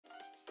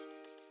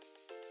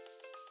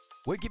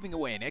We're giving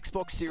away an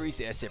Xbox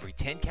Series S every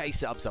 10k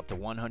subs up to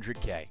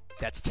 100k.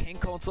 That's 10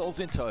 consoles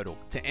in total.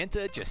 To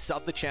enter, just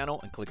sub the channel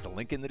and click the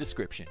link in the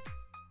description.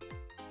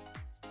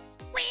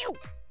 Whew!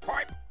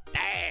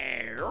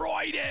 There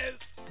it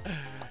is!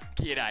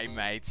 G'day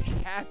mates,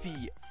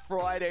 happy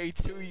Friday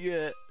to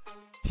you.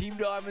 Team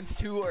Diamonds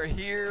 2 are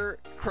here.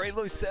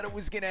 Kralo said it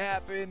was going to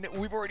happen.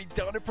 We've already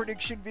done a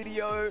prediction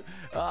video.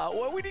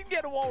 Well, we didn't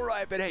get them all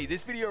right, but hey,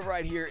 this video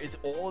right here is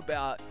all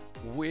about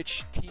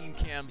which team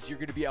cams you're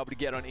going to be able to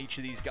get on each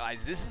of these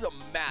guys. This is a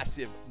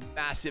massive,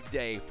 massive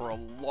day for a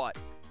lot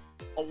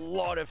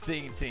of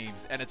theme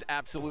teams, and it's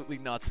absolutely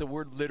nuts. So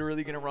we're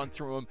literally going to run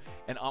through them,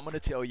 and I'm going to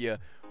tell you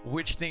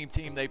which theme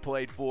team they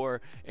played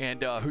for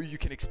and who you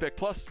can expect.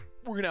 Plus,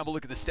 we're going to have a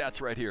look at the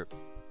stats right here.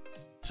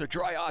 So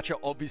Dry Archer,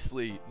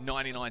 obviously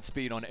 99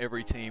 speed on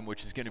every team,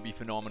 which is going to be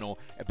phenomenal.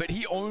 But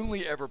he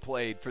only ever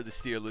played for the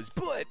Steelers.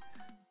 But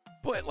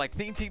like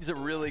theme teams are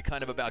really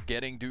kind of about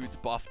getting dudes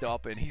buffed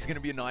up, and he's going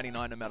to be a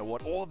 99 no matter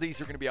what. All of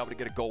these are going to be able to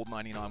get a gold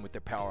 99 with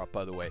their power up,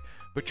 by the way.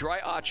 But Dry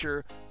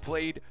Archer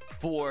played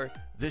for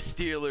the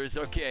Steelers.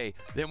 Okay,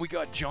 then we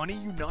got Johnny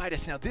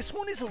Unitas. Now this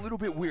one is a little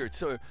bit weird.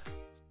 So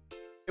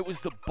it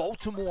was the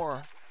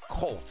Baltimore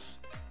Colts.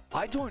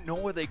 I don't know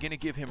whether they're going to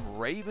give him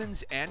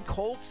Ravens and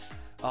Colts.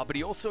 But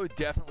he also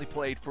definitely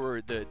played for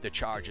the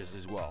Chargers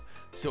as well.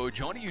 So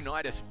Johnny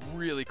Unitas,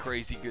 really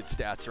crazy good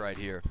stats right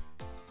here.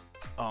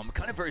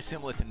 Kind of very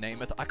similar to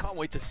Namath. I can't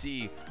wait to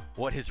see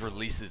what his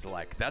release is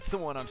like. That's the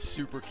one I'm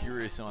super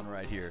curious on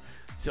right here.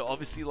 So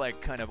obviously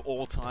like kind of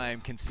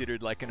all-time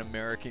considered like an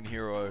American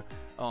hero.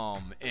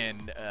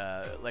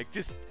 Like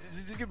just,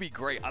 this is going to be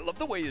great. I love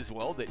the way as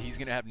well that he's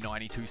going to have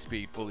 92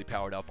 speed fully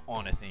powered up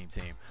on a theme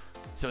team.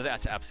 So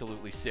that's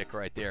absolutely sick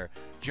right there.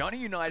 Johnny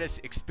Unitas,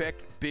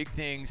 expect big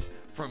things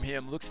from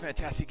him. Looks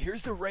fantastic.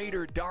 Here's the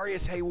Raider,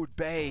 Darius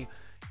Haywood-Bay.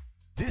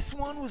 This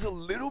one was a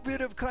little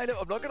bit of kind of,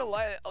 I'm not going to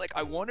lie, like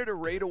I wanted a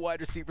Raider wide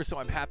receiver, so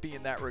I'm happy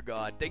in that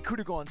regard. They could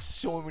have gone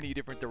so many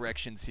different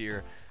directions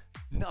here.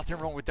 Nothing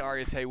wrong with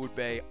Darius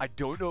Haywood-Bay. I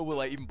don't know will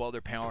I even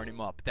bother powering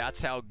him up.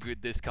 That's how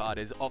good this card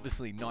is.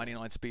 Obviously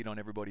 99 speed on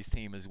everybody's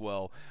team as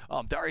well.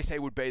 Darius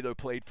Haywood-Bay though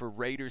played for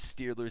Raiders,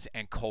 Steelers,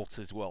 and Colts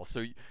as well.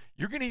 So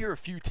you're going to hear a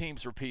few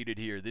teams repeated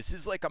here. This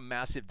is like a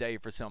massive day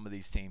for some of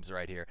these teams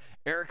right here.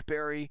 Eric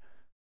Berry,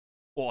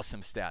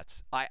 awesome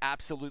stats. I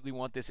absolutely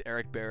want this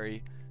Eric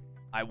Berry.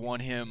 I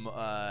want him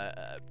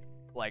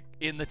like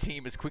in the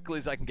team as quickly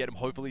as I can get him.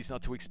 Hopefully he's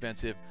not too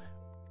expensive.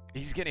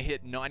 He's going to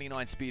hit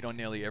 99 speed on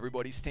nearly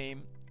everybody's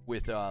team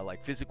with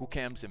like physical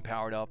chems and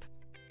powered up.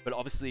 But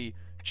obviously,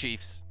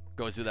 Chiefs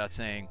goes without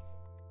saying.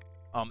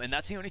 And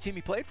that's the only team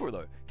he played for,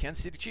 though.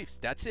 Kansas City Chiefs.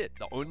 That's it.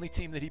 The only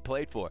team that he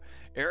played for.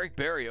 Eric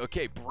Berry.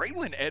 Okay,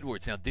 Braylon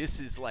Edwards. Now,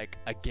 this is like,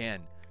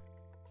 again,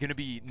 going to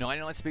be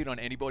 99 speed on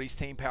anybody's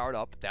team powered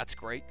up. That's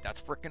great. That's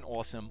freaking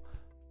awesome.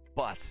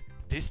 But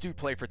this dude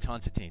played for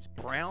tons of teams.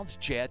 Browns,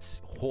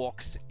 Jets,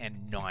 Hawks,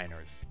 and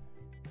Niners.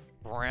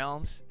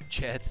 Browns,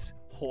 Jets,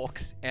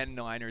 Hawks, and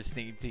Niners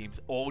theme teams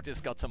all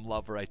just got some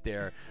love right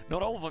there.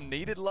 Not all of them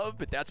needed love,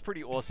 but that's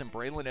pretty awesome.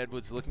 Braylon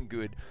Edwards looking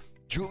good.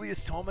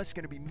 Julius Thomas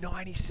going to be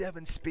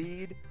 97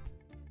 speed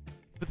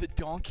for the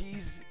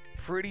Donkeys.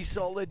 Pretty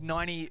solid.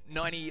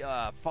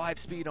 95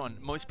 speed on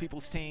most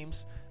people's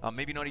teams.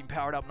 Maybe not even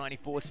powered up.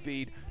 94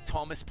 speed.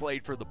 Thomas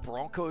played for the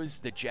Broncos,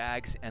 the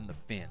Jags, and the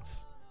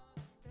Finns.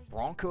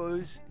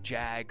 Broncos,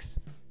 Jags,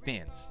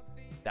 Finns.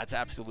 That's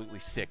absolutely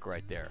sick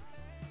right there.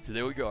 So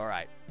there we go. All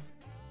right.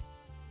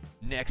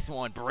 Next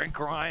one, Brent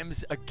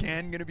Grimes,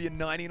 again, going to be a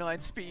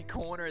 99 speed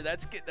corner.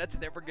 That's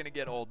never going to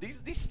get old.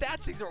 These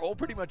stats, these are all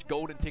pretty much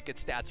golden ticket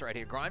stats right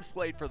here. Grimes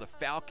played for the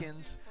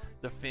Falcons,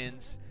 the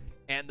Finns,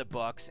 and the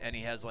Bucks, and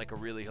he has like a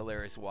really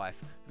hilarious wife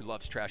who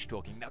loves trash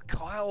talking. Now,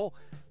 Kyle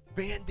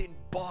Vanden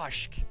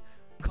Bosch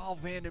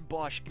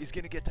is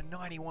going to get the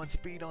 91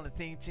 speed on the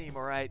theme team,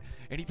 all right?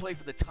 And he played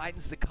for the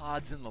Titans, the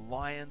Cards, and the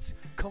Lions.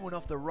 Coming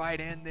off the right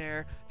end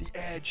there, the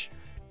edge.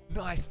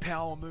 Nice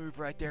power move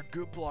right there.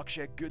 Good block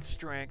shed, good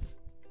strength.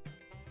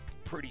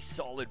 Pretty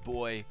solid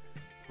boy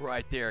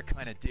right there.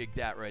 Kind of dig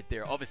that right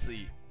there.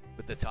 Obviously,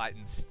 with the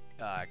Titans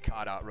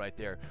card out right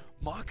there.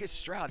 Marcus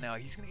Stroud, now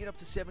he's going to get up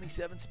to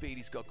 77 speed.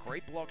 He's got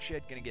great block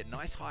shed. Going to get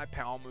nice high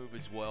power move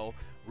as well.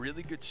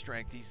 Really good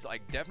strength. He's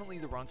like definitely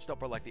the run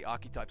stopper like the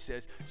archetype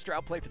says.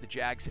 Stroud played for the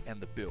Jags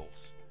and the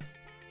Bills.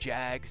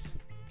 Jags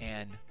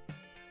and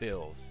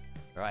Bills.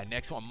 All right,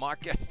 next one.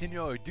 Mark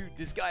Gastineau. Dude,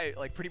 this guy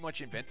like pretty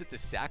much invented the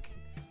sack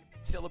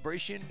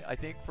celebration, I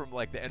think, from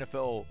like the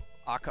NFL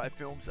archive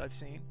films I've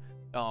seen.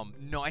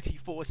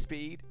 94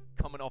 speed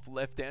coming off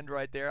left end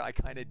right there. I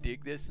kind of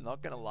dig this.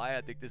 Not gonna lie,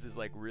 I think this is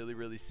like really,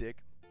 really sick.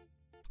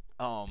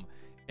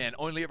 And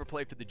only ever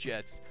played for the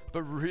Jets,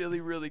 but really,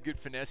 really good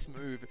finesse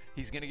move.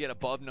 He's gonna get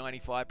above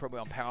 95 probably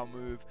on power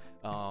move.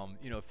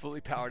 You know,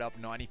 fully powered up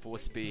 94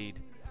 speed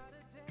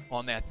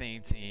on that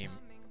theme team.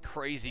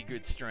 Crazy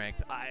good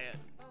strength.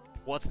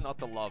 What's not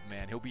to love,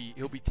 man? He'll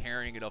be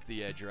tearing it off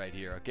the edge right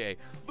here. Okay,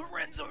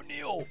 Lorenzo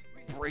Neal,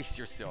 brace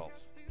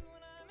yourselves.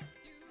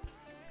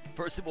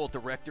 First of all,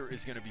 Director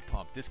is going to be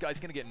pumped. This guy's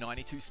going to get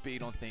 92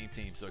 speed on theme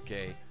teams,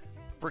 okay?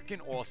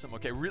 freaking awesome.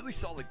 Okay, really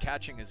solid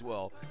catching as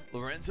well.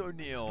 Lorenzo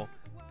Neal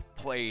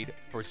played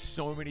for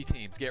so many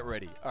teams. Get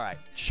ready. All right,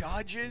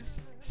 Chargers,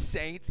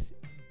 Saints,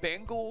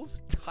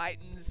 Bengals,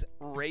 Titans,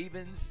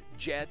 Ravens,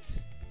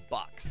 Jets,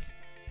 Bucks.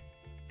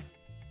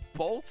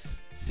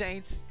 Bolts,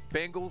 Saints,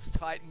 Bengals,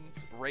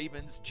 Titans,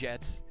 Ravens,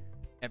 Jets,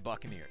 and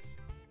Buccaneers.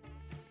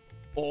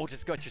 All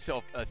just got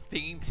yourself a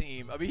theme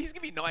team. I mean, he's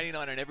going to be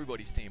 99 on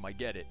everybody's team. I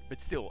get it.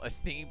 But still, a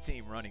theme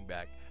team running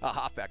back.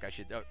 Halfback, I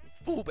should say.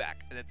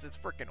 Fullback. That's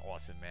freaking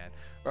awesome, man.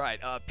 All right,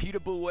 Peter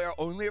Boulware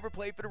only ever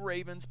played for the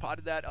Ravens. Part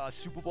of that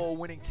Super Bowl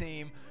winning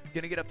team.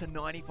 Going to get up to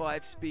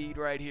 95 speed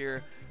right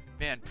here.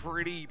 Man,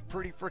 pretty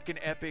freaking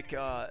epic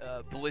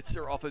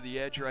blitzer off of the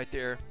edge right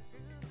there.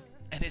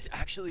 And is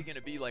actually going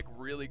to be like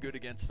really good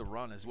against the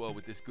run as well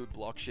with this good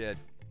block shed.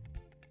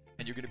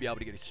 And you're going to be able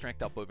to get his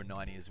strength up over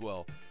 90 as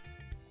well.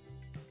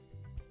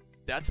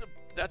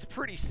 That's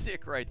pretty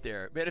sick right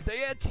there. Man, if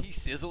they add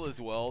T-Sizzle as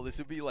well, this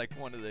would be like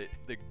one of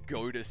the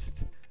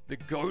goatest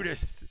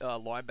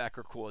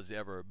linebacker cores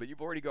ever. But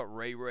you've already got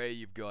Ray,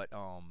 you've got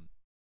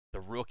the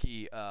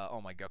rookie,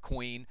 oh my god,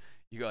 Queen.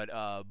 You got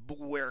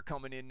Boulware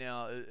coming in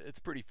now. It's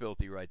pretty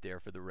filthy right there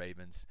for the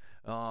Ravens.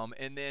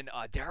 And then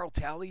Darryl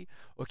Talley.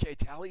 Okay,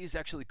 Talley is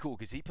actually cool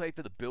because he played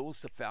for the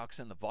Bills, the Falcons,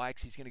 and the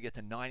Vikes. He's going to get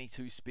to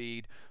 92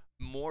 speed.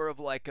 More of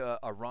like a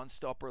run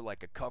stopper,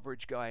 like a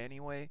coverage guy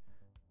anyway.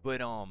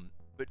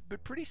 But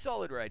pretty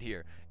solid right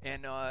here.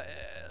 And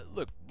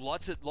look,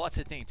 lots of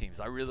theme teams.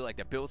 I really like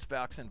the Bills,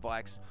 Falcons, and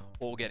Vikes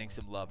all getting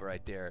some love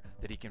right there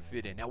that he can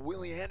fit in. Now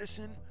Willie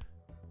Anderson,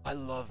 I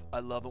love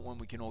it when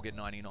we can all get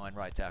 99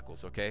 right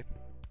tackles. Okay,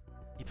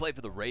 he played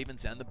for the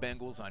Ravens and the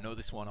Bengals. I know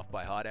this one off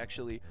by heart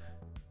actually.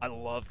 I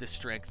love the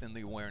strength and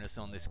the awareness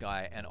on this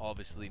guy, and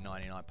obviously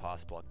 99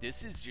 pass block.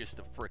 This is just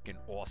a freaking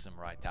awesome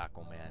right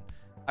tackle, man.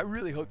 I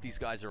really hope these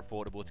guys are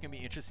affordable. It's going to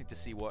be interesting to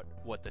see what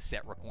the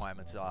set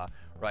requirements are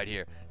right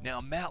here. Now,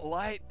 Matt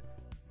Light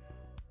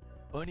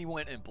only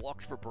went and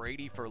blocked for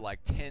Brady for like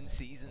 10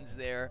 seasons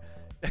there.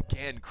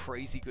 Again,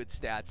 crazy good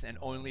stats, and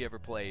only ever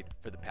played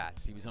for the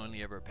Pats. He was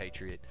only ever a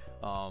Patriot.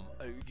 You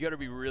got to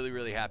be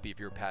really happy if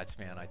you're a Pats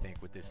fan, I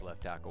think, with this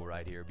left tackle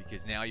right here,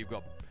 because now you've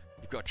got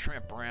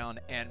Trent Brown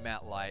and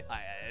Matt Light.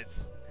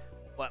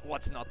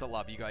 What's not to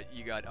love? You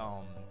got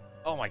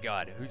oh my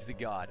God, who's the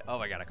god? Oh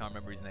my God, I can't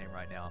remember his name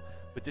right now.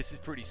 But this is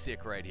pretty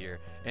sick right here.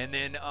 And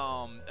then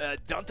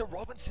Dunta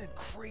Robinson,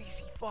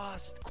 crazy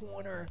fast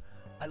corner.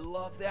 I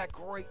love that.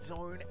 Great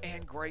zone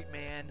and great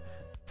man.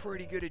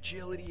 Pretty good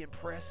agility and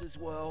press as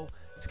well.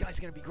 This guy's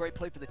going to be great.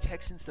 Play for the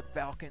Texans, the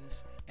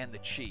Falcons, and the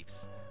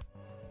Chiefs.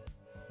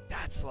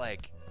 That's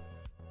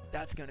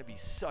going to be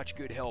such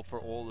good help for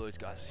all those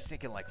guys. I was just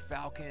thinking like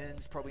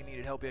Falcons probably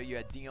needed help. You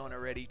had Dion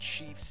already.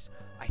 Chiefs,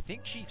 I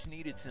think Chiefs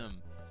needed some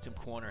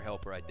corner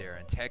help right there,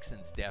 and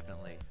Texans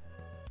definitely.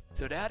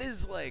 So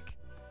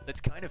that's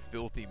kind of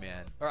filthy,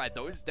 man. All right,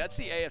 that's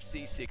the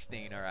AFC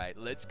 16. All right,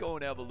 let's go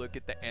and have a look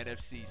at the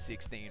NFC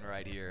 16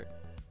 right here.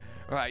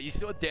 All right, you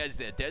saw Dez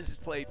there. Dez has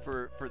played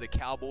for the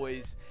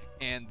Cowboys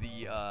and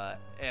the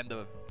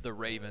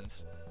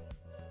Ravens.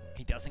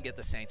 He doesn't get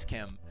the Saints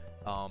chem,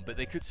 but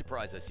they could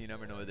surprise us. You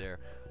never know there.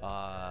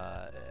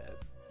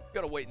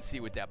 Got to wait and see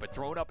with that. But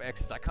throwing up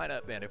X's,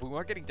 man, if we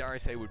weren't getting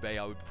Darius Haywood-Bay,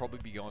 I would probably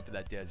be going for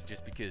that Dez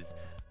just because,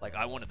 like,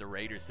 I wanted the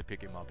Raiders to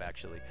pick him up,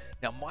 actually.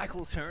 Now,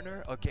 Michael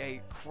Turner,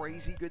 okay,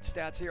 crazy good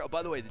stats here. Oh,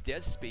 by the way, the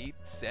Dez speed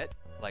set,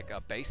 like,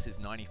 base is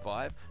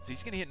 95. So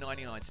he's going to hit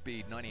 99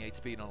 speed, 98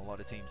 speed on a lot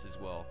of teams as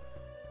well.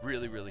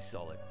 Really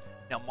solid.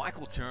 Now,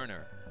 Michael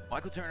Turner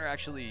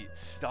actually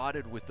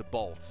started with the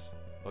Bolts,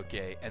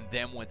 okay, and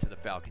then went to the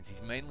Falcons.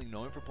 He's mainly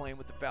known for playing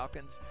with the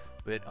Falcons,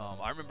 but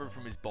I remember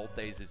from his Bolt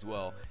days as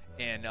well.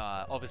 And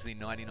obviously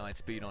 99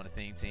 speed on a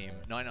theme team,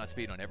 99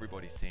 speed on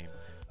everybody's team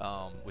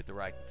with the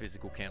right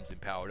physical chems and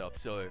powered up.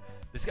 So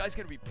this guy's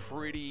going to be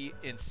pretty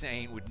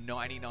insane with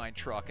 99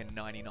 truck and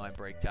 99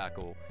 brake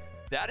tackle.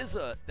 That is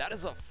a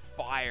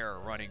fire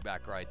running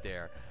back right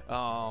there.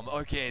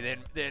 Okay,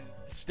 then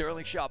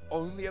Sterling Sharp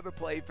only ever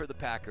played for the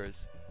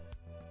Packers.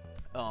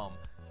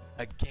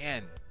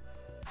 Again,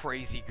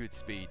 crazy good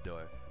speed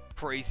though.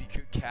 Crazy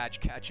good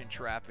catch in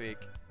traffic.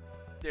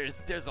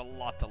 There's a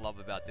lot to love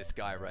about this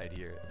guy right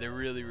here. There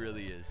really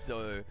is.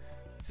 So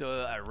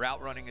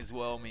route running as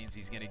well means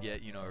he's going to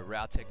get, a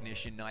route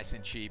technician nice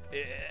and cheap.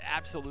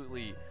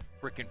 Absolutely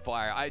freaking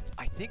fire.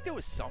 I think there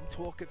was some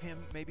talk of him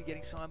maybe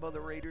getting signed by the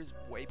Raiders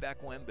way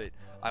back when, but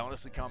I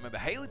honestly can't remember.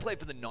 Haley played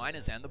for the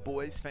Niners and the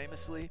Boys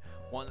famously.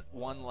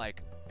 Won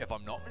like, if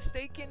I'm not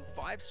mistaken,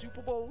 5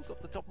 Super Bowls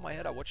off the top of my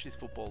head. I watched his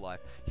football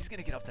life. He's going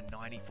to get up to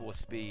 94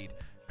 speed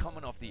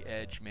coming off the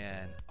edge,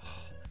 man.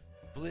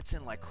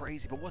 Blitzing like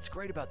crazy. But what's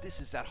great about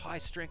this is that high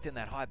strength and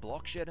that high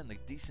block shed and the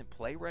decent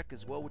play rec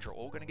as well, which are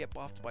all going to get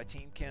buffed by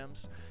team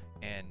chems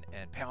and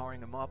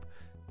powering him up.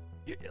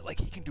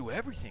 Like, he can do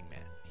everything, man.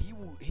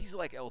 He's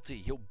like LT.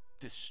 He'll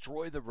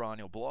destroy the run,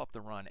 he'll blow up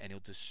the run, and he'll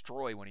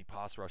destroy when he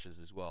pass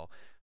rushes as well.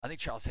 I think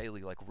Charles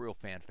Haley, like, real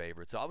fan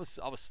favorite. So I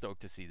was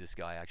stoked to see this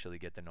guy actually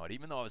get the nod,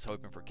 even though I was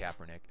hoping for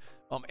Kaepernick.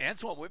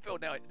 Antoine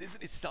Winfield, now,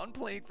 isn't his son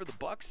playing for the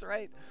Bucks,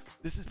 right?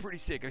 This is pretty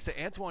sick. I say,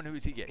 Antoine, who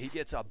does he get? He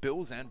gets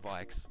Bills and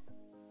Vikes.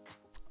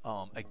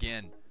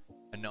 Again,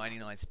 a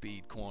 99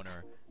 speed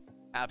corner.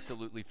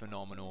 Absolutely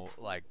phenomenal.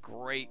 Like,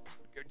 great.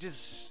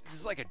 Just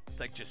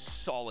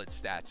just solid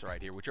stats right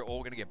here, which are all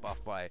going to get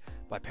buffed by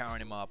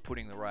powering him up,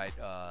 putting the right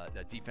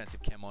the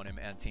defensive chem on him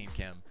and team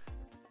chem.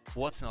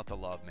 What's not to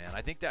love, man?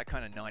 I think that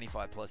kind of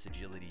 95 plus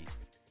agility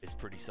is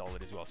pretty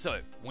solid as well. So,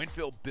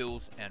 Winfield,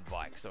 Bills, and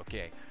Vikes.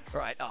 Okay.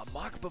 All right.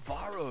 Mark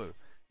Bavaro. Here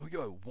we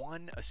go.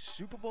 Won a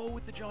Super Bowl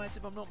with the Giants,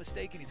 if I'm not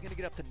mistaken. He's going to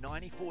get up to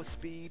 94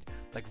 speed.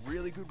 Like,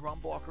 really good run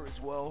blocker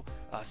as well.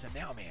 So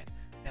now,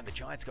 man, the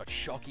Giants got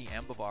Shockey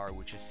and Bavaro,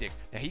 which is sick.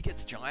 Now, he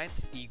gets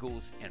Giants,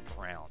 Eagles, and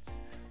Browns.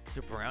 So,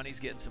 Brownie's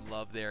getting some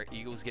love there.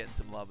 Eagles getting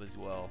some love as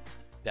well.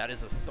 That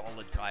is a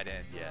solid tight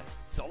end, yeah.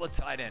 Solid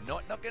tight end.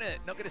 Not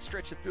gonna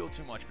stretch the field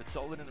too much, but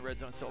solid in the red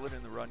zone, solid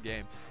in the run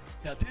game.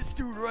 Now this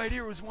dude right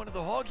here was one of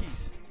the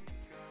Hoggies.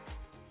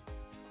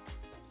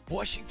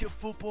 Washington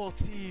football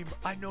team.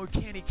 I know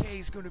Kenny K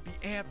is gonna be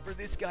amped for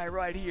this guy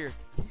right here.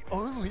 He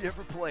only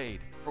ever played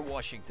for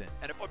Washington,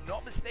 and if I'm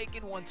not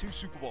mistaken, won 2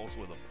 Super Bowls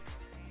with him.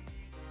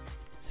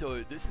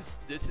 So this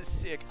is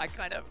sick. I'm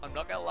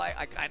not gonna lie,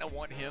 I kind of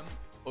want him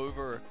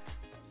over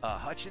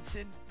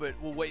Hutchinson, but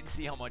we'll wait and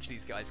see how much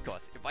these guys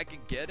cost. If I can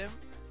get him,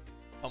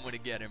 I'm going to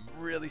get him.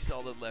 Really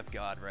solid left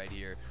guard right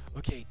here.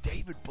 Okay,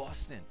 David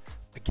Boston.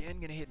 Again,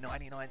 going to hit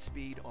 99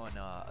 speed on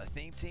a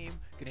theme team.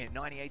 Going to hit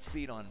 98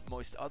 speed on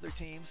most other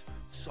teams.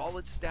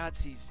 Solid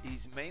stats.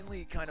 He's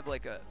mainly kind of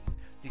like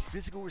these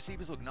physical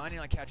receivers. Look,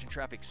 99 catch and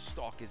traffic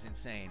stock is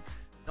insane.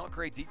 Not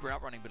great deep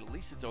route running, but at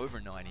least it's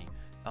over 90.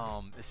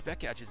 The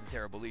spec catch isn't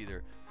terrible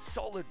either.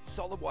 Solid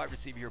wide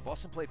receiver here.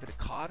 Boston played for the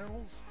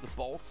Cardinals, the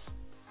Bolts,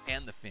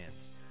 and the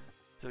Fins.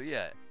 So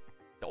yeah,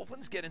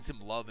 Dolphins getting some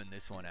love in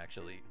this one,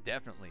 actually.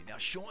 Definitely. Now,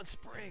 Sean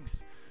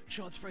Springs,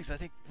 I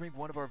think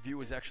one of our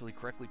viewers actually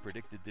correctly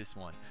predicted this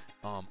one.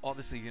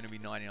 Obviously going to be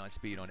 99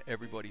 speed on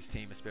everybody's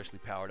team, especially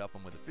powered up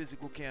and with a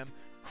physical chem.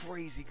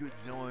 Crazy good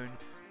zone.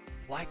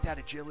 Like that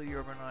agility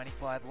over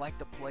 95. Like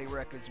the play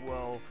rec as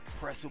well.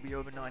 Press will be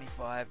over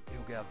 95.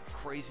 He'll have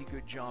crazy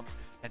good jump.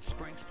 And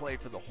Springs played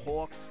for the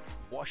Hawks,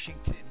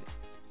 Washington,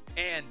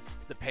 and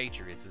the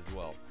Patriots as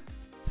well.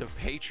 So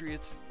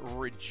Patriots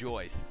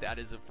rejoice. That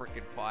is a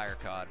freaking fire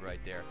card right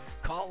there.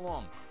 Carl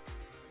Long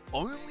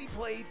only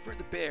played for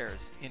the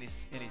Bears in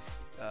his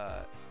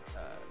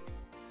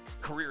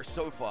career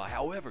so far.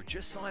 However,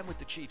 just signed with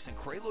the Chiefs, and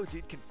Craylow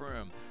did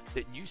confirm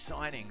that new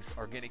signings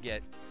are going to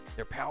get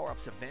their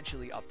power-ups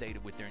eventually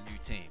updated with their new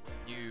teams.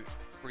 New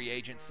free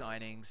agent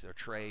signings or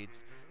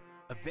trades.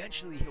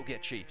 Eventually he'll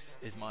get Chiefs,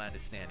 is my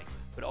understanding.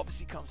 But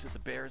obviously comes with the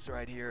Bears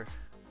right here.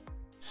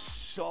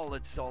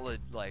 Solid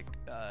like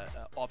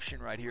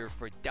option right here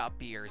for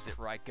Bears at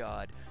right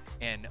guard,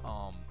 and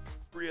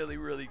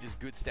really just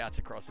good stats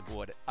across the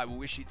board. I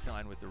wish he'd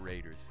sign with the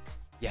Raiders.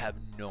 You have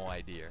no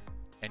idea.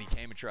 And he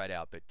came and tried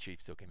out, but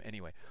Chiefs took him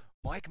anyway.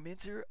 Mike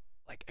Minter,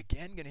 like,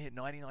 again, gonna hit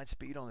 99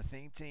 speed on the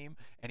theme team,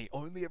 and he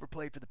only ever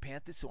played for the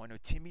Panthers, so I know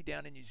Timmy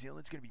down in New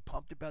Zealand's gonna be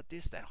pumped about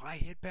this. That high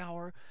hit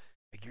power.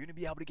 Like, you're gonna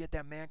be able to get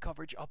that man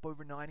coverage up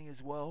over 90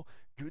 as well.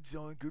 Good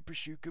zone, good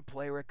pursuit, good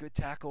play rec, good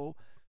tackle.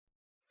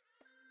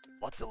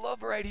 Lot to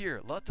love right here.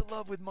 Lot to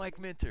love with Mike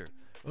Minter.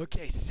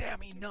 Okay,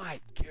 Sammy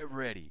Knight, get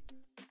ready.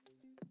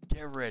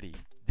 Get ready.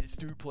 This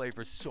dude played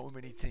for so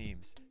many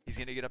teams. He's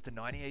going to get up to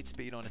 98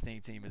 speed on a theme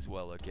team as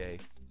well, okay?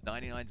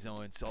 99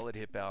 zone, solid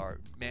hit power.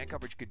 Man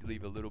coverage could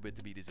leave a little bit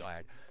to be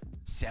desired.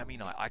 Sammy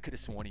Knight, I could have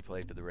sworn he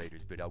played for the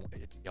Raiders, but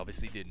he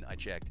obviously didn't. I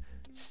checked.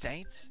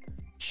 Saints,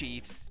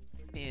 Chiefs,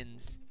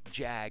 Fins,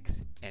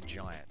 Jags, and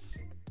Giants.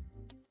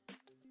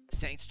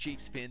 Saints,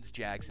 Chiefs, Fins,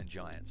 Jags, and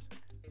Giants.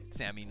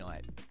 Sammy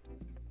Knight.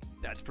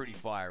 That's pretty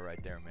fire right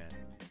there, man.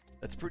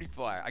 That's pretty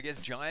fire. I guess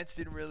Giants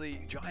didn't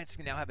really... Giants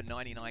can now have a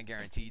 99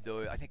 guaranteed,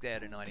 though. I think they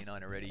had a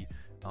 99 already.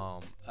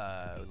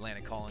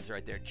 Landon Collins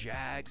right there.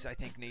 Jags, I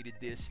think, needed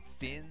this.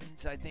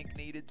 Fins, I think,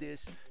 needed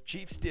this.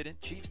 Chiefs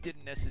didn't. Chiefs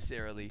didn't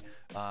necessarily.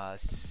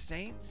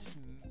 Saints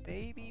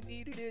maybe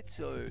needed it.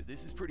 So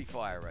this is pretty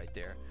fire right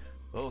there.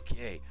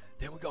 Okay.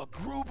 Then we got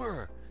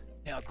Gruber.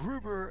 Now,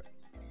 Gruber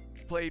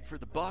played for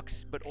the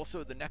Bucks, but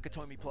also the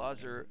Nakatomi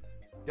Plaza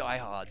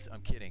diehards. I'm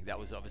kidding. That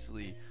was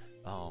obviously...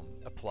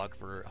 a plug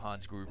for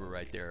Hans Gruber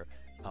right there.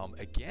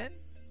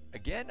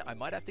 Again, I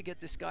might have to get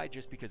this guy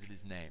just because of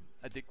his name.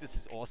 I think this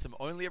is awesome.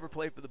 Only ever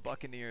played for the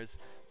Buccaneers.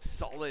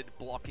 Solid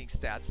blocking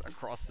stats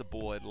across the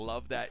board.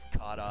 Love that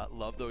Carter.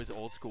 Love those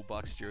old school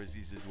Bucks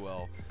jerseys as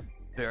well.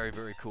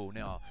 Very cool.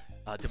 Now,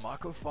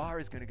 DeMarco Farr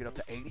is going to get up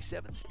to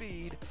 87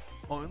 speed.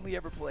 Only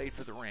ever played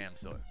for the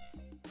Rams, though.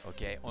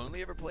 Okay,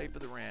 only ever played for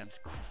the Rams.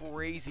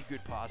 Crazy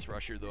good pass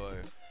rusher, though.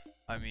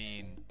 I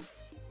mean...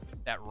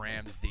 that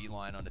Rams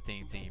D-line on the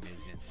theme team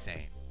is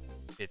insane.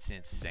 It's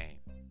insane.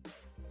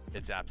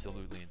 It's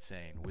absolutely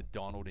insane. With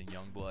Donald and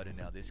Youngblood and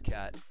now this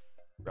cat.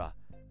 Bruh,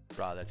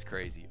 Bro, that's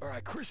crazy. All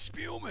right, Chris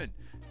Spielman.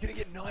 Gonna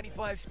get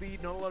 95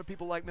 speed. Not a lot of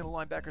people like middle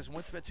linebackers.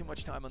 Won't spend too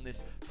much time on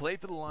this. Played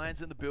for the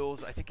Lions and the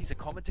Bills. I think he's a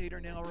commentator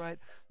now, right?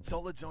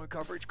 Solid zone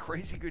coverage.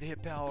 Crazy good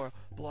hit power.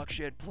 Block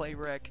shed. Play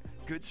rec.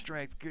 Good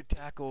strength. Good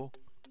tackle.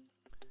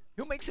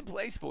 He'll make some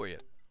plays for you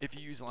if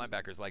you use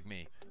linebackers like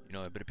me. You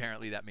know, but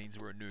apparently that means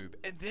we're a noob.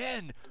 And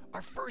then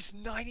our first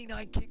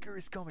 99 kicker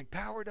is coming.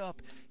 Powered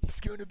up. He's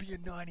going to be a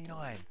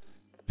 99.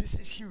 This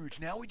is huge.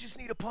 Now we just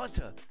need a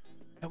punter.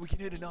 And we can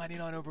hit a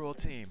 99 overall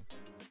team.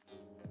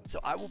 So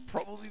I will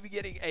probably be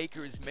getting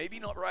Akers, maybe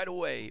not right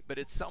away, but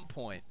at some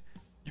point.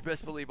 You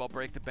best believe I'll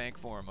break the bank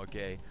for him,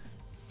 okay?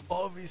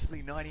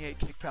 Obviously, 98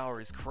 kick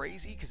power is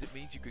crazy because it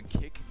means you can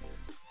kick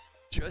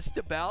just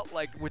about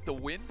like with the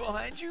wind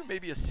behind you,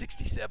 maybe a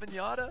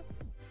 67-yarder.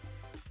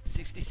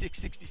 66,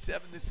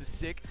 67, this is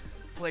sick.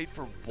 Played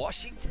for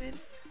Washington,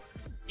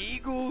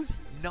 Eagles,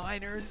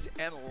 Niners,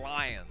 and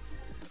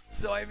Lions.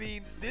 So, I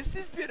mean, this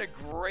has been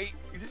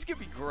this is going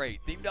to be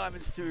great. Team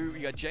Diamonds 2, we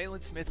got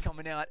Jalen Smith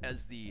coming out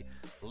as the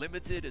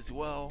limited as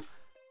well,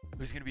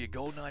 who's going to be a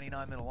gold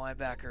 99 middle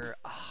linebacker.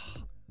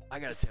 I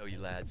got to tell you,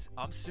 lads,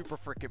 I'm super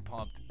freaking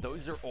pumped.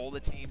 Those are all the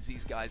teams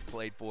these guys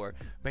played for.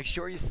 Make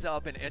sure you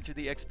sub and enter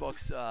the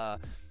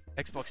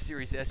Xbox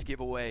Series S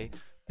giveaway.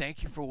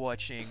 Thank you for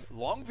watching.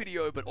 Long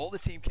video, but all the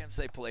team camps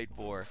they played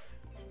for.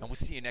 And we'll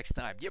see you next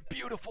time. You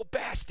beautiful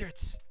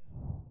bastards!